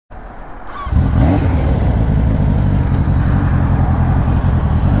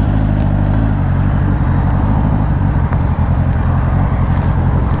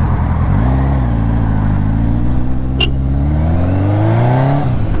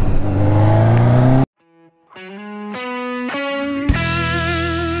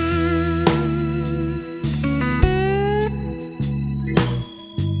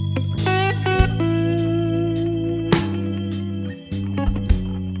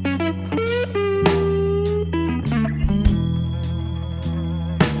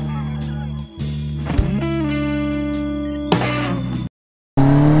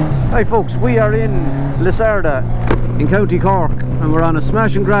Right folks, we are in Lisarda in County Cork and we're on a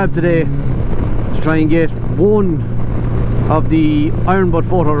smash and grab today to try and get one of the Iron Butt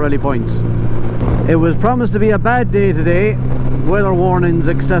photo rally points. It was promised to be a bad day today, weather warnings,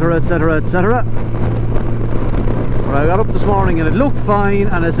 etc, etc, etc. But I got up this morning and it looked fine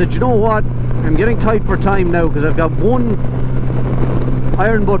and I said, you know what, I'm getting tight for time now because I've got one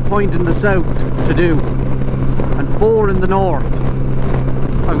Iron Butt point in the south to do and 4 in the north.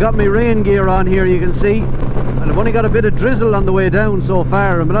 I've got my rain gear on here, you can see, and I've only got a bit of drizzle on the way down so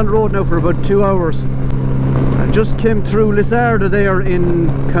far. I've been on the road now for about 2 hours. I just came through Lisarda there in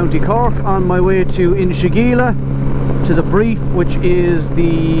County Cork on my way to Inchigeela, to the Brief, which is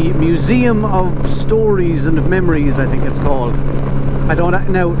the Museum of Stories and Memories, I think it's called. I don't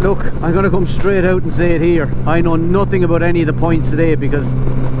now look, I'm going to come straight out and say it here. I know nothing about any of the points today because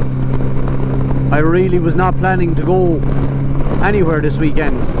I really was not planning to go anywhere this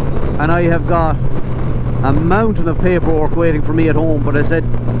weekend, and I have got a mountain of paperwork waiting for me at home. But I said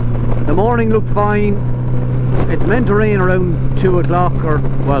the morning looked fine. It's meant to rain around 2 o'clock, or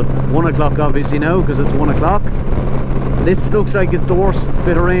well 1 o'clock obviously now because it's 1 o'clock. This looks like it's the worst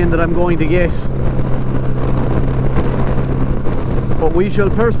bit of rain that I'm going to get, but we shall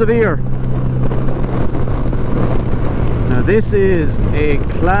persevere. Now this is a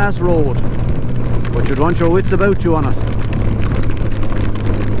class road, but you'd want your wits about you on it.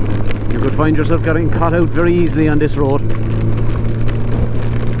 You could find yourself getting caught out very easily on this road.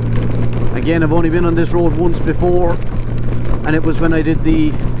 Again, I've only been on this road once before, and it was when I did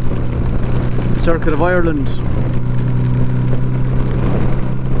the Circuit of Ireland.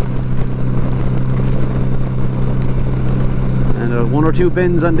 And there were 1 or 2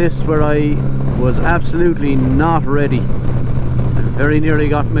 bends on this where I was absolutely not ready and very nearly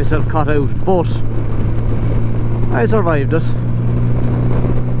got myself caught out, but I survived it.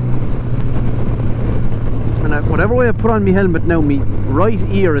 And whatever way I put on my helmet now, my right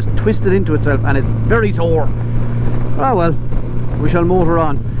ear is twisted into itself and it's very sore. Ah well, we shall motor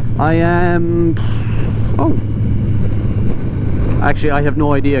on. I am... oh, actually I have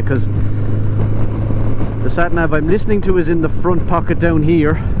no idea because the sat nav I'm listening to is in the front pocket down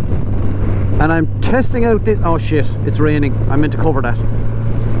here, and I'm testing out this... oh shit, it's raining, I meant to cover that.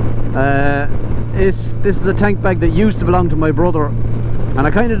 This is a tank bag that used to belong to my brother, and I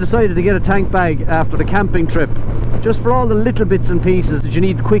kind of decided to get a tank bag after the camping trip, just for all the little bits and pieces that you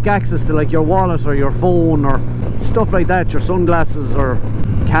need quick access to, like your wallet or your phone or stuff like that, your sunglasses or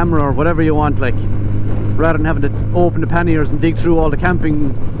camera or whatever you want, like, rather than having to open the panniers and dig through all the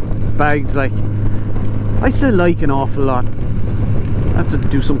camping bags. Like, I still like an awful lot. I have to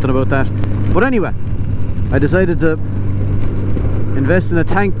do something about that. But anyway, I decided to invest in a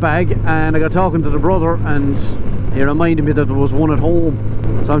tank bag, and I got talking to the brother and he reminded me that there was one at home.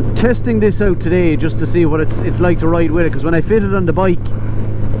 So I'm testing this out today just to see what it's like to ride with it, because when I fit it on the bike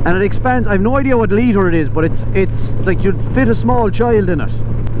and it expands, I have no idea what litre it is, but it's like you'd fit a small child in it.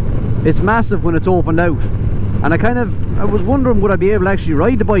 It's massive when it's opened out, and I was wondering, would I be able to actually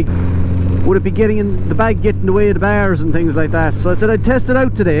ride the bike? Would it be getting in the bag, getting in the way of the bars and things like that? So I said I'd test it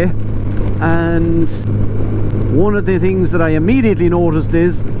out today, and one of the things that I immediately noticed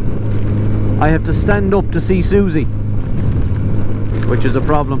is I have to stand up to see Susie, which is a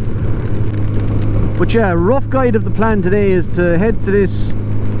problem. But yeah, rough guide of the plan today is to head to this,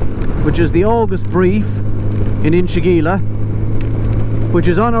 which is the August Brief in Inchigeela, which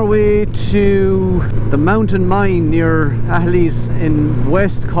is on our way to the mountain mine near Rallies in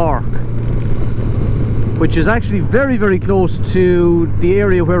West Cork, which is actually very, very close to the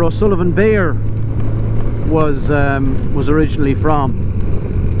area where O'Sullivan Bear was originally from.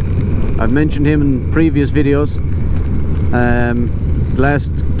 I've mentioned him in previous videos. The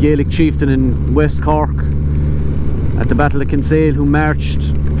last Gaelic chieftain in West Cork at the Battle of Kinsale, who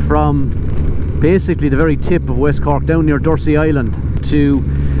marched from basically the very tip of West Cork down near Dursey Island to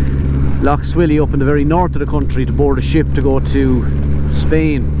Lough Swilly up in the very north of the country to board a ship to go to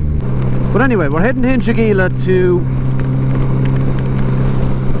Spain. But anyway, we're heading to Inchigeela to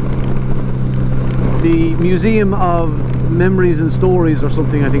the Museum of Memories and Stories or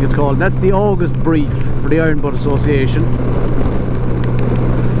something, I think it's called. That's the August Brief for the Iron Butt Association.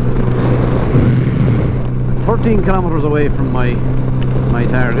 13 kilometers away from my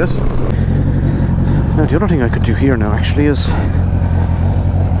target. Now the other thing I could do here now actually is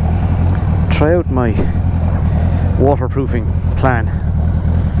try out my waterproofing plan.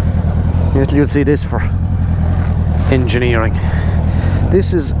 You'll see this for engineering.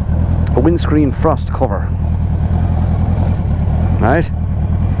 This is a windscreen frost cover, right?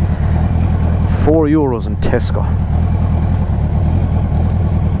 €4 in Tesco.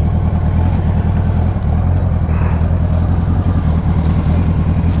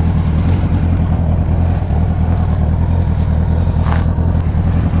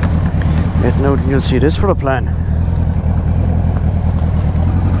 Getting out and you'll see this for a plan.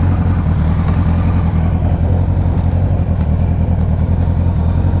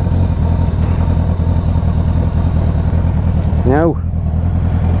 Now,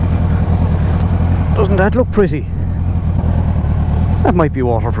 doesn't that look pretty? That might be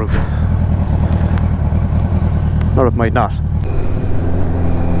waterproof. Or it might not.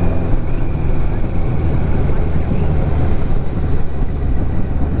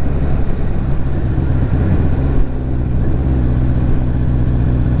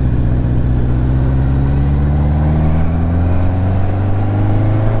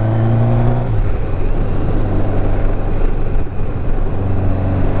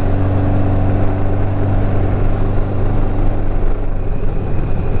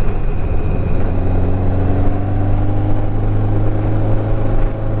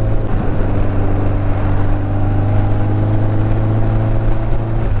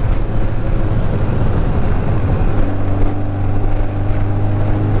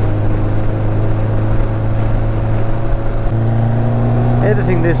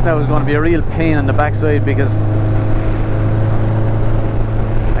 Editing this now is going to be a real pain in the backside because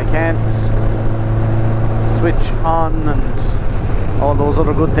I can't switch on and all those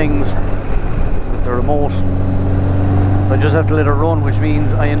other good things with the remote, so I just have to let it run, which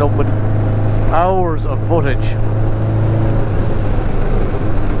means I end up with hours of footage.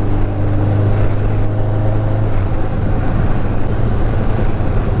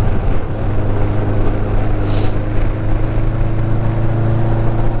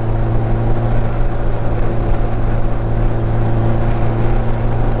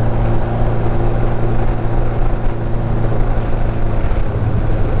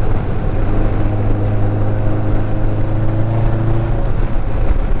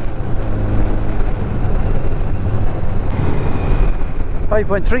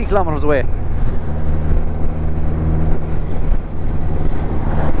 5.3 kilometers away.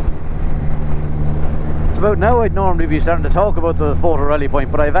 It's about now I'd normally be starting to talk about the photo rally point,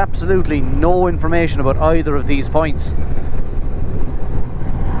 but I have absolutely no information about either of these points.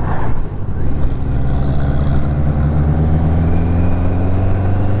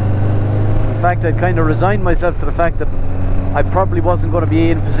 In fact, I'd kind of resigned myself to the fact that I probably wasn't going to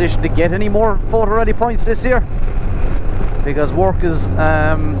be in a position to get any more photo rally points this year, because work is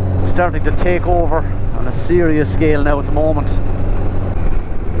starting to take over on a serious scale now at the moment.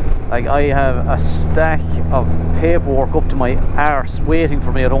 Like, I have a stack of paperwork up to my arse waiting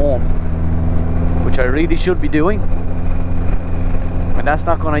for me at home, which I really should be doing, and that's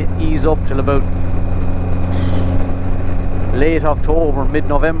not going to ease up till about late October,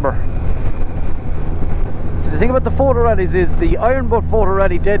 mid-November. So the thing about the photo rallies is the Iron Butt photo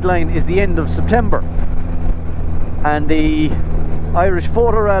rally deadline is the end of September, and the Irish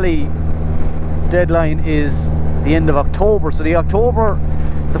photo rally deadline is the end of October. So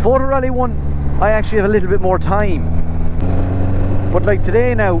the photo rally one, I actually have a little bit more time. But like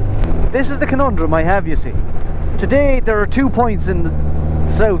today now, this is the conundrum I have, you see. Today there are 2 points in the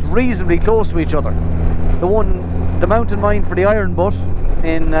south reasonably close to each other. The mountain mine for the Iron Butt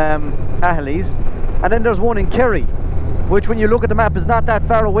in Ahlies, and then there's one in Kerry, which when you look at the map is not that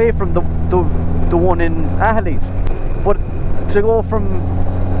far away from the one in Ahlies. But to go from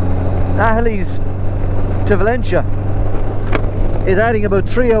Ahlies to Valencia is adding about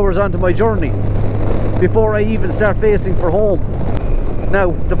 3 hours onto my journey before I even start facing for home.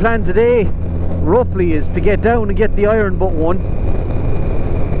 Now the plan today roughly is to get down and get the Iron Butt one,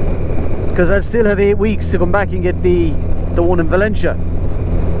 because I'll still have 8 weeks to come back and get the one in Valencia.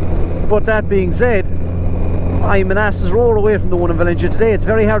 But that being said, I'm an ass's roll away from the one in Valencia today. It's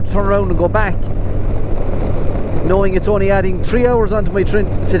very hard to turn around and go back, knowing it's only adding 3 hours onto my trip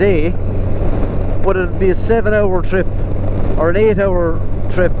today, but it'll be a 7-hour trip or an 8-hour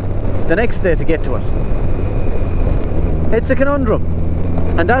trip the next day to get to it. It's a conundrum,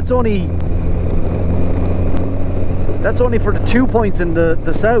 and that's only for the 2 points in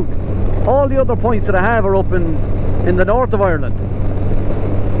the south. All the other points that I have are up in the north of Ireland,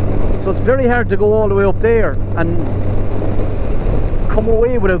 so it's very hard to go all the way up there and come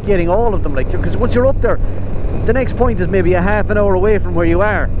away without getting all of them, like, because once you're up there, the next point is maybe a half an hour away from where you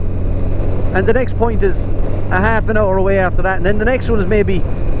are, and the next point is a half an hour away after that, and then the next one is maybe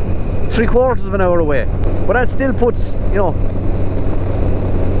 3/4 of an hour away. But that still puts, you know,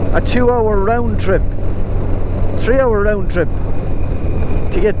 a 2-hour round trip, 3-hour round trip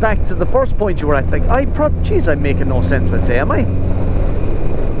to get back to the first point you were at. Like, geez, I'm making no sense, I'd say, am I?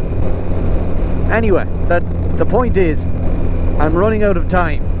 Anyway, the point is, I'm running out of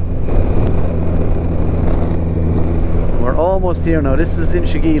time. We're almost here now. This is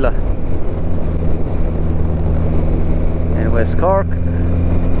Inchigeela. in West Cork.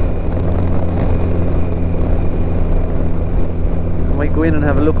 I might go in and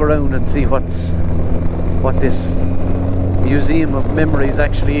have a look around and see what this Museum of Memories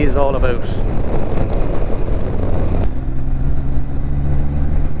actually is all about.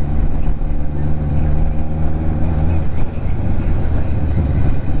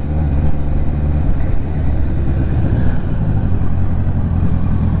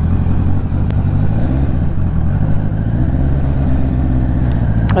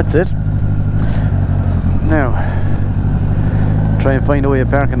 That's it. Now, try and find a way of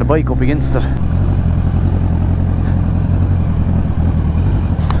parking the bike up against it.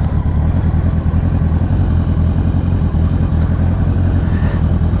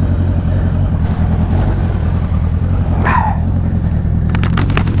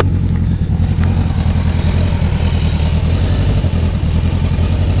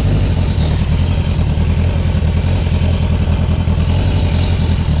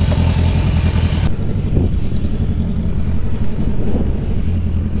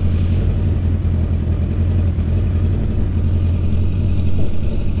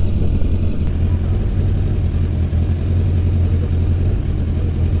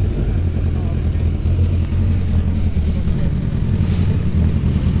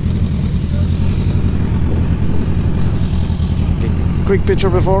 Quick picture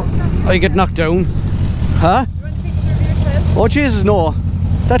before I get knocked down. Huh? You want a picture of yourself? Oh Jesus, no.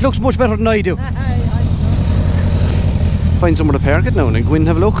 That looks much better than I do. Find somewhere to park it now and then go in and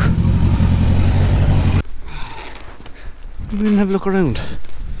have a look. Go in and have a look around.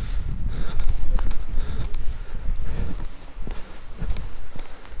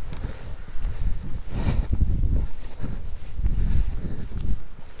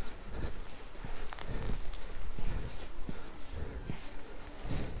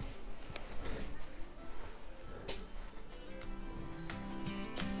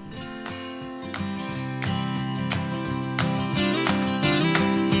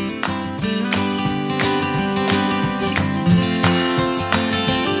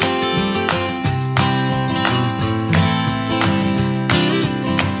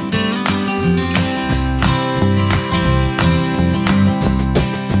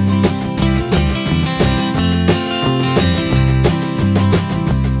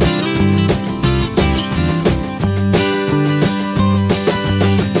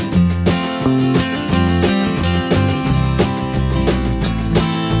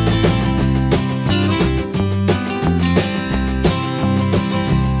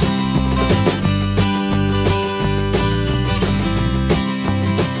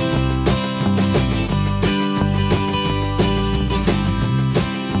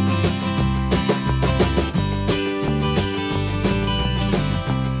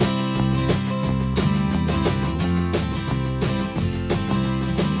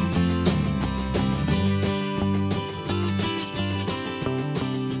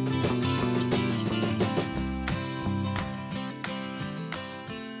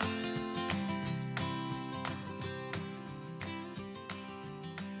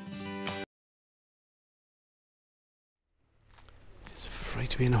 Right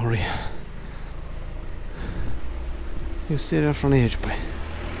to be in a hurry. You stay there for an age, boy.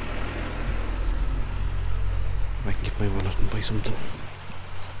 I can get my wallet and buy something.